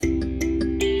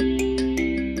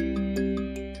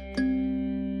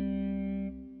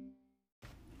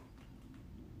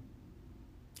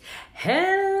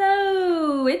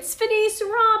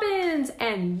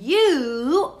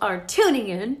are tuning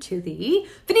in to the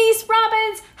Denise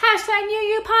Robbins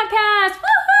 #NewYou podcast.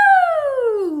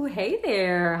 Woohoo! Hey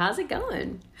there, how's it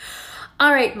going?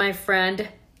 All right, my friend,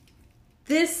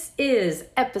 this is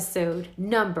episode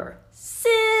number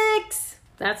 6.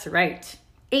 That's right.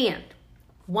 And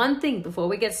one thing before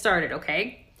we get started,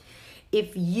 okay?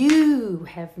 If you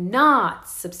have not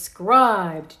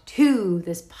subscribed to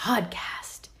this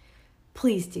podcast,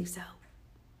 please do so.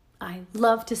 I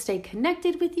love to stay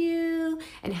connected with you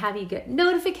and have you get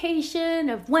notification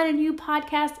of when a new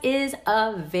podcast is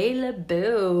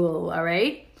available, all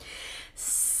right?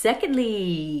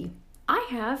 Secondly, I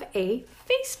have a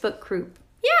Facebook group.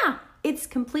 Yeah, it's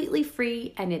completely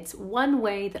free and it's one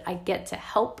way that I get to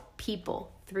help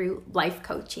people through life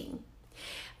coaching.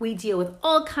 We deal with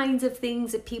all kinds of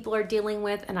things that people are dealing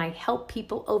with, and I help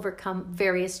people overcome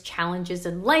various challenges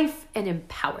in life and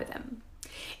empower them.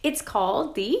 It's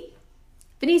called the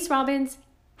Denise Robbins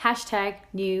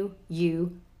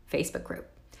 #NewYou Facebook group.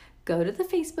 Go to the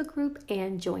Facebook group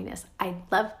and join us. I'd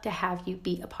love to have you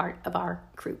be a part of our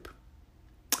group.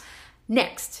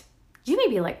 Next, you may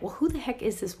be like, well, who the heck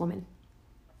is this woman?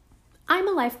 I'm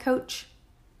a life coach.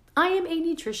 I am a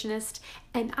nutritionist,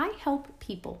 and I help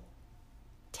people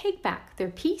take back their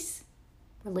peace,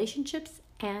 relationships,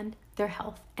 and their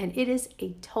health. And it is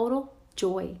a total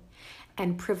joy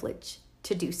and privilege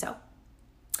to do so.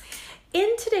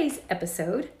 In today's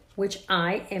episode, which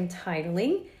I am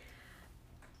titling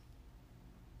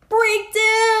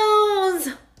Breakdowns.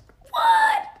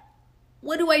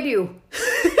 What do I do?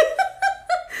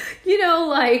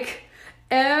 Like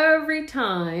every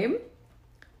time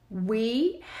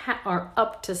we are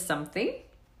up to something,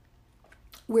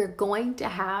 we're going to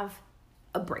have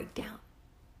a breakdown.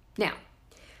 Now,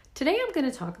 today I'm going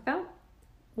to talk about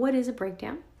what is a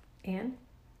breakdown and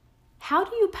how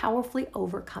do you powerfully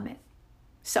overcome it.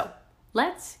 So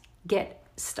let's get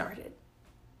started.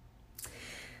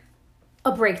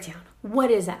 A breakdown.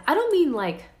 What is that? I don't mean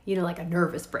like a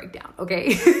nervous breakdown,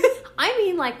 okay? I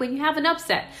mean like when you have an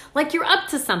upset, like you're up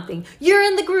to something, you're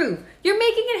in the groove, you're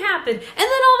making it happen, and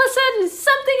then all of a sudden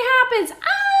something happens.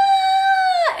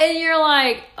 And you're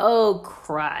like, oh,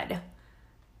 crud.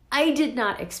 I did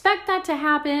not expect that to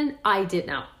happen. I did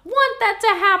not want that to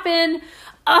happen.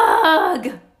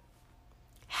 Ugh.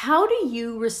 How do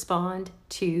you respond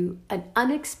to an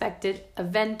unexpected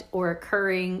event or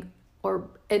occurring, or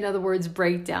in other words,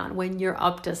 breakdown when you're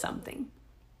up to something?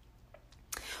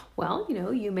 Well,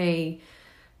 you may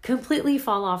completely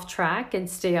fall off track and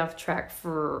stay off track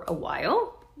for a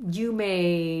while. You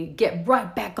may get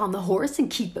right back on the horse and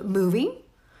keep it moving.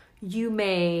 You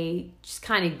may just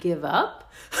kind of give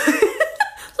up.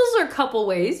 Those are a couple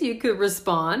ways you could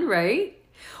respond, right?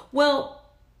 Well,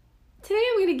 today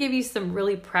I'm going to give you some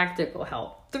really practical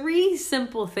help. 3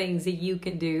 simple things that you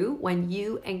can do when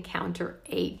you encounter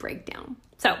a breakdown.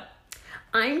 So,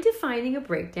 I'm defining a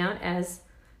breakdown as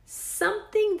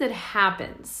something that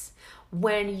happens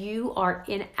when you are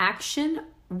in action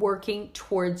working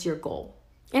towards your goal.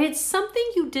 And it's something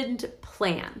you didn't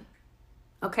plan,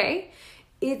 okay?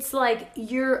 It's like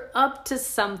you're up to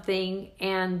something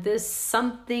and this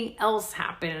something else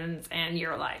happens and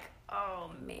you're like,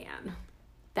 oh man,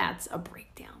 that's a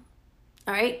breakdown.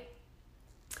 All right?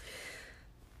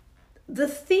 The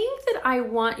thing that I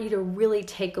want you to really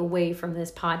take away from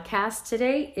this podcast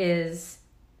today is,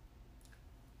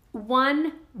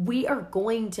 1, we are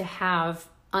going to have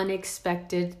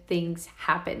unexpected things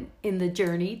happen in the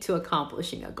journey to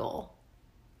accomplishing a goal.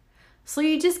 So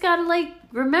you just got to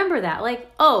remember that,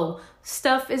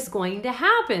 stuff is going to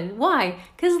happen. Why?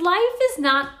 Because life is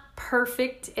not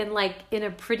perfect and in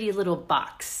a pretty little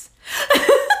box.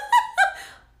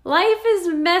 Life is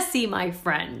messy, my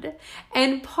friend.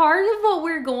 And part of what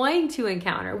we're going to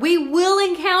encounter, we will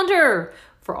encounter,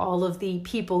 for all of the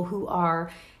people who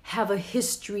have a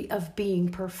history of being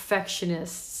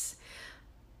perfectionists.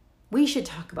 We should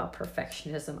talk about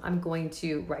perfectionism. I'm going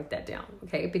to write that down,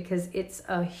 okay? Because it's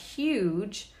a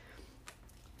huge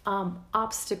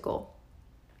obstacle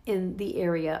in the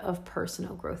area of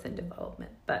personal growth and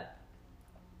development. But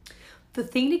the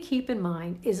thing to keep in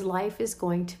mind is life is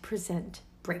going to present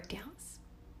breakdowns.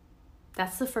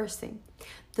 That's the first thing.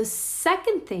 The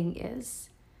second thing is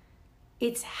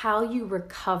it's how you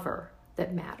recover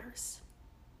that matters.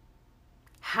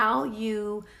 How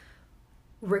you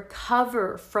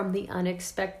recover from the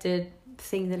unexpected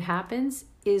thing that happens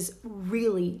is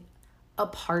really a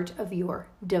part of your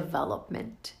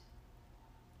development.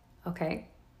 Okay?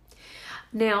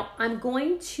 Now, I'm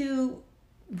going to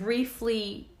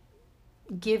briefly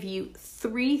give you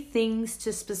 3 things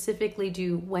to specifically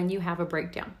do when you have a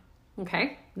breakdown.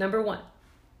 Okay? Number 1,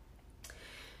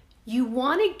 You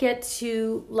want to get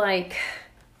to like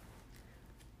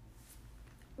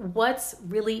what's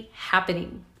really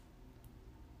happening.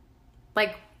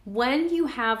 Like when you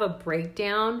have a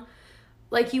breakdown,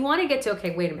 like you want to get to,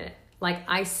 okay, wait a minute. Like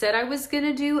I said I was going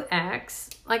to do X.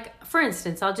 Like for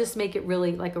instance, I'll just make it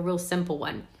really like a real simple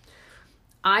one.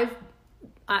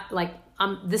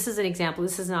 This is an example.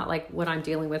 This is not like what I'm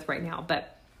dealing with right now,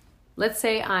 but let's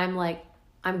say I'm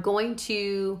going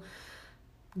to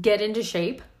get into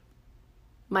shape.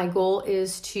 My goal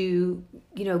is to,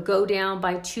 go down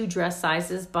by 2 dress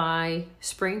sizes by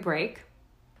spring break.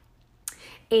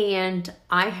 And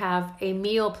I have a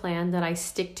meal plan that I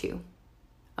stick to.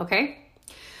 Okay?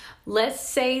 Let's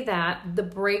say that the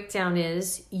breakdown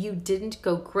is you didn't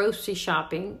go grocery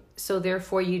shopping, so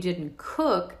therefore you didn't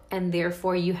cook, and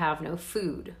therefore you have no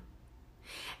food.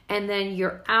 And then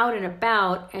you're out and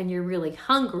about and you're really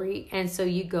hungry, and so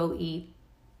you go eat,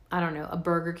 I don't know, a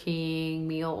Burger King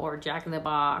meal or Jack in the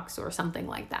Box or something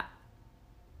like that.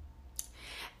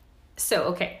 So,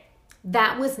 okay,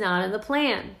 that was not in the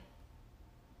plan,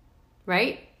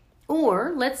 right?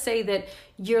 Or let's say that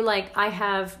you're like, I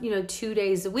have, 2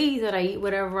 days a week that I eat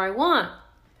whatever I want.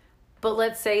 But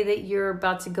let's say that you're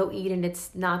about to go eat and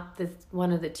it's not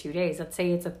one of the 2 days. Let's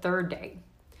say it's a third day.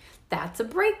 That's a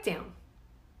breakdown.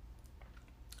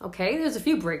 Okay, there's a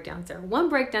few breakdowns there. One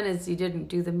breakdown is you didn't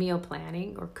do the meal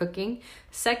planning or cooking.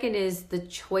 Second is the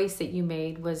choice that you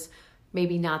made was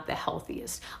maybe not the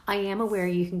healthiest. I am aware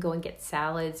you can go and get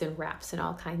salads and wraps and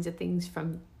all kinds of things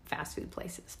from fast food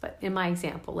places. But in my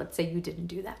example, let's say you didn't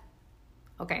do that.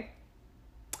 Okay.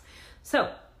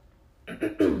 So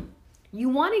you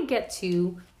want to get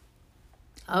to,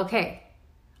 okay,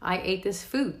 I ate this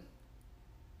food,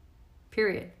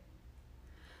 period.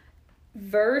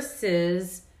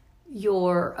 Versus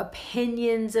your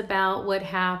opinions about what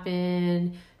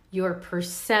happened, your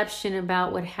perception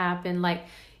about what happened. Like,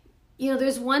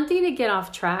 there's one thing to get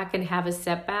off track and have a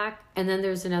setback. And then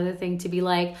there's another thing to be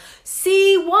like,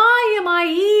 see, why am I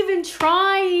even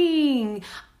trying?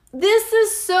 This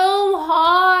is so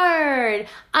hard.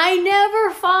 I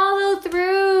never follow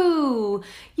through.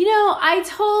 I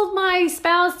told my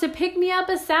spouse to pick me up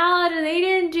a salad and they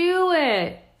didn't do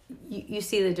it. You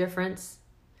see the difference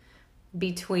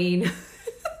between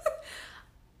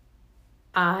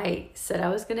I said I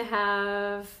was going to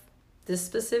have this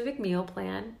specific meal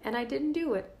plan and I didn't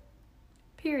do it,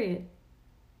 period.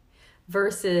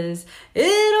 Versus,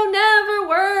 it'll never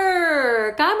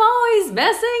work. I'm always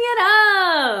messing it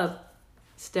up.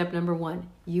 Step number 1,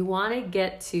 you want to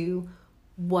get to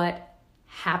what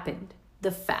happened.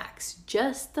 The facts,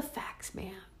 just the facts,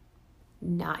 man.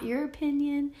 Not your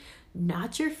opinion,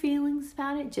 not your feelings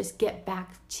about it. Just get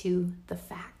back to the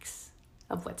facts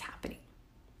of what's happening.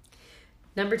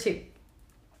 Number 2,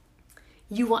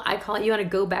 you want to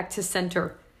go back to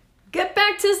center. Get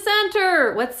back to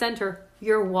center. What's center?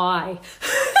 Your why.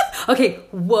 Okay,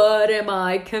 what am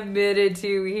I committed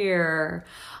to here?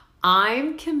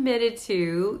 I'm committed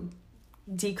to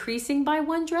decreasing by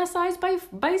 1 dress size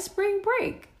by spring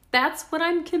break. That's what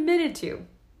I'm committed to.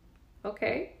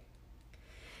 Okay?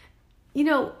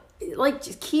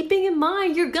 Just keeping in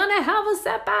mind, you're going to have a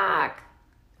setback.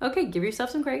 Okay, give yourself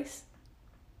some grace.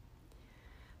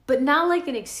 But not like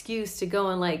an excuse to go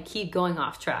and keep going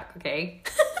off track, okay?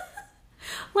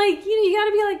 You got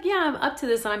to be like, yeah, I'm up to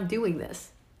this and I'm doing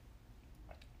this.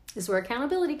 This is where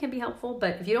accountability can be helpful.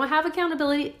 But if you don't have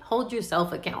accountability, hold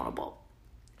yourself accountable.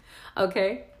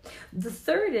 Okay? The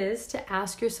third is to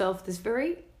ask yourself this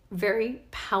very, very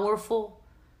powerful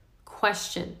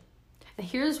question. And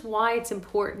here's why it's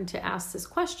important to ask this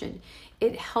question.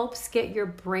 It helps get your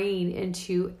brain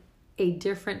into a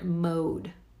different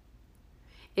mode.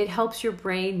 It helps your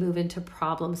brain move into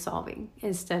problem solving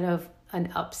instead of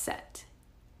an upset.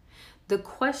 The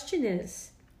question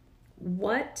is,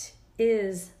 what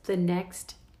is the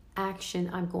next action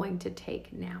I'm going to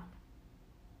take now?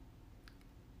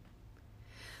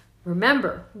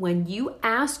 Remember, when you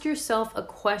ask yourself a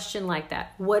question like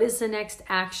that, what is the next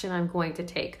action I'm going to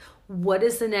take? What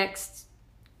is the next,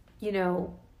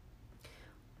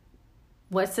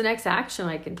 what's the next action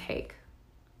I can take?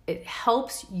 It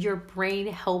helps your brain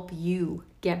help you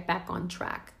get back on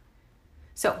track.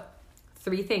 So,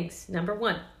 3 things. Number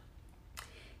 1,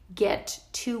 get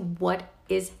to what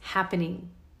is happening.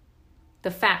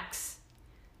 The facts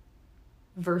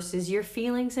versus your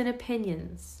feelings and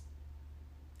opinions.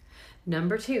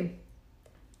 Number 2,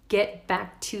 get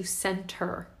back to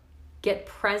center. Get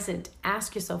present.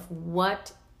 Ask yourself,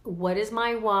 what is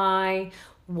my why?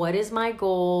 What is my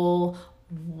goal?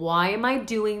 Why am I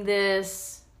doing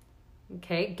this?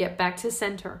 Okay, get back to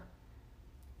center.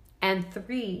 And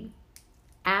 3,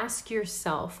 ask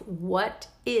yourself, what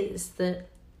is the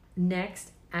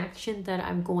next action that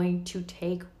I'm going to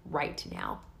take right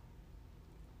now?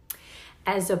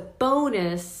 As a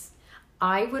bonus,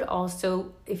 I would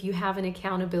also, if you have an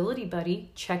accountability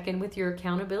buddy, check in with your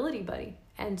accountability buddy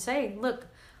and say, look,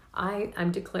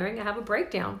 I'm declaring I have a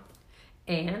breakdown,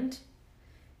 and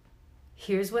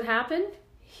here's what happened.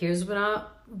 Here's what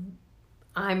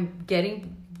I'm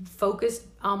getting focused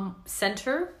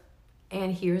center,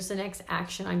 and here's the next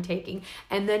action I'm taking.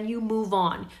 And then you move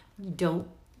on. Don't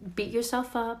beat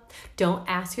yourself up. Don't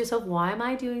ask yourself, why am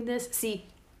I doing this? See,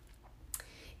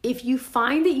 if you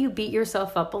find that you beat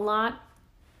yourself up a lot,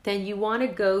 then you want to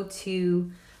go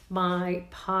to my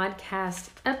podcast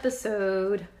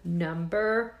episode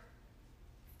number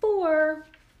 4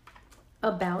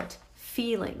 about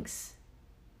feelings.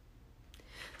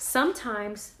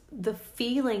 Sometimes the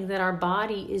feeling that our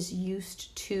body is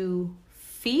used to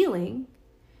feeling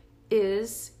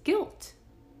is guilt,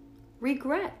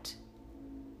 regret,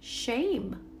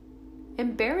 shame,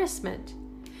 embarrassment.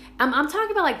 I'm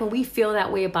talking about like when we feel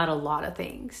that way about a lot of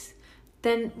things,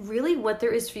 then really what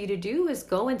there is for you to do is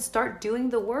go and start doing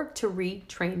the work to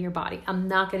retrain your body. I'm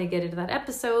not going to get into that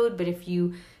episode, but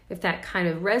if that kind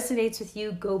of resonates with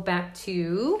you, go back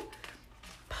to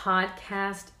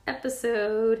podcast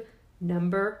episode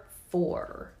number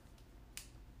 4.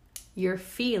 Your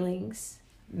feelings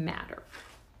matter.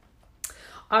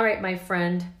 All right, my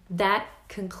friend, that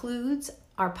concludes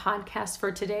our podcast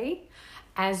for today.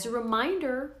 As a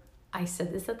reminder, I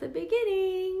said this at the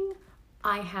beginning,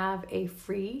 I have a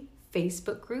free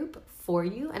Facebook group for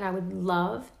you, and I would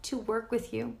love to work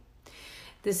with you.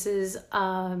 This is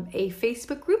a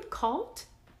Facebook group called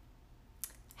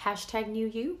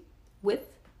 #NewYou with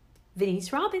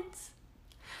Venice Robbins.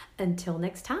 Until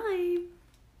next time.